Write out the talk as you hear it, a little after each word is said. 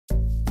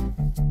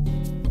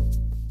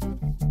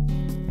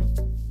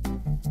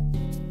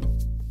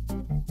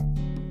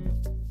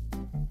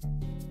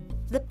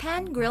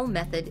pan grill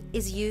method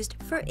is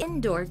used for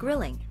indoor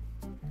grilling.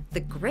 The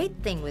great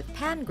thing with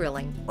pan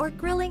grilling or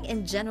grilling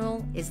in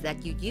general is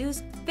that you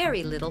use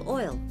very little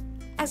oil,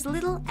 as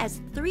little as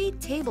 3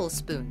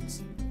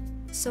 tablespoons.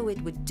 So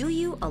it would do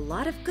you a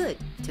lot of good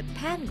to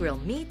pan grill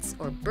meats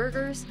or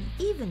burgers,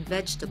 even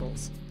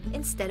vegetables,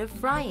 instead of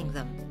frying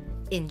them.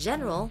 In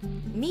general,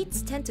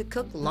 meats tend to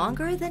cook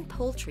longer than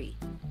poultry.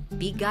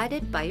 Be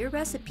guided by your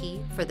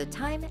recipe for the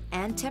time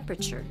and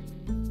temperature.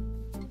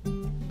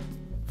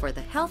 For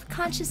the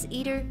health-conscious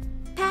eater,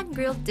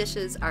 pan-grilled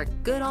dishes are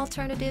good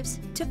alternatives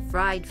to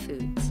fried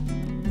foods.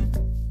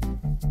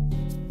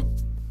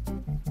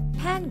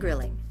 Pan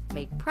grilling,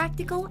 made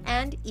practical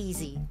and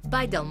easy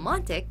by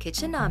Monte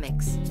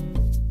Kitchenomics.